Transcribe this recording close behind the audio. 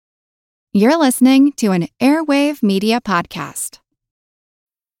You're listening to an Airwave Media Podcast.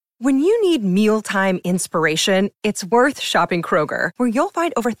 When you need mealtime inspiration, it's worth shopping Kroger, where you'll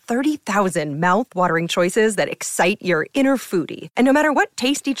find over 30,000 mouth-watering choices that excite your inner foodie. And no matter what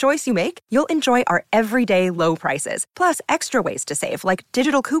tasty choice you make, you'll enjoy our everyday low prices, plus extra ways to save, like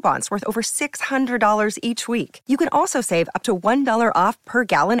digital coupons worth over $600 each week. You can also save up to $1 off per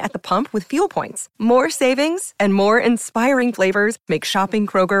gallon at the pump with fuel points. More savings and more inspiring flavors make shopping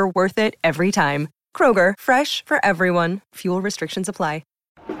Kroger worth it every time. Kroger, fresh for everyone. Fuel restrictions apply.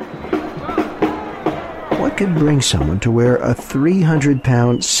 What could bring someone to wear a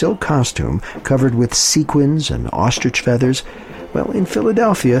 300-pound silk costume covered with sequins and ostrich feathers? Well, in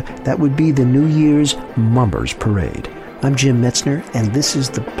Philadelphia, that would be the New Year's Mummers Parade. I'm Jim Metzner, and this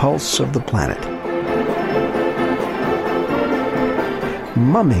is the Pulse of the Planet.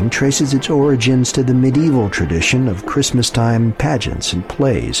 Mumming traces its origins to the medieval tradition of Christmastime pageants and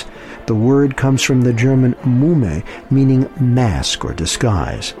plays. The word comes from the German Mumme, meaning mask or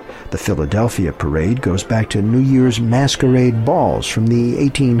disguise. The Philadelphia parade goes back to New Year's masquerade balls from the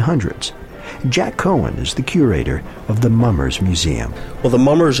 1800s. Jack Cohen is the curator of the Mummers Museum. Well, the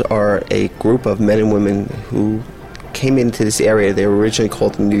Mummers are a group of men and women who came into this area. They were originally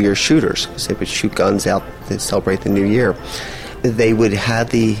called the New Year shooters because they would shoot guns out to celebrate the New Year. They would have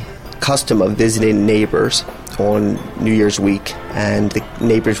the custom of visiting neighbors on New Year's week, and the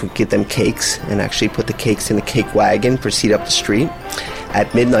neighbors would give them cakes and actually put the cakes in a cake wagon, proceed up the street.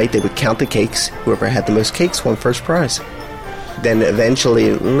 At midnight, they would count the cakes. Whoever had the most cakes won first prize. Then eventually,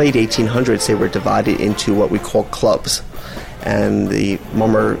 in the late 1800s, they were divided into what we call clubs. And the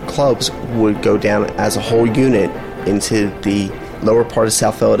Mummer clubs would go down as a whole unit into the lower part of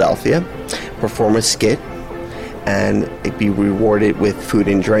South Philadelphia, perform a skit, and it'd be rewarded with food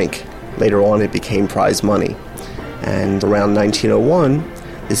and drink. Later on, it became prize money. And around 1901,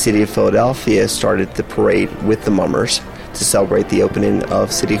 the city of Philadelphia started the parade with the Mummers to celebrate the opening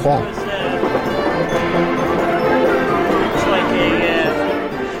of City Hall.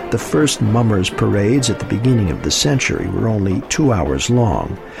 The first Mummers parades at the beginning of the century were only 2 hours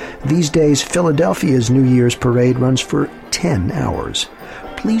long. These days, Philadelphia's New Year's parade runs for 10 hours.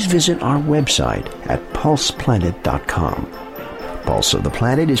 Please visit our website at pulseplanet.com. Pulse of the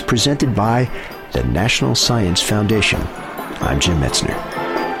Planet is presented by the National Science Foundation. I'm Jim Metzner.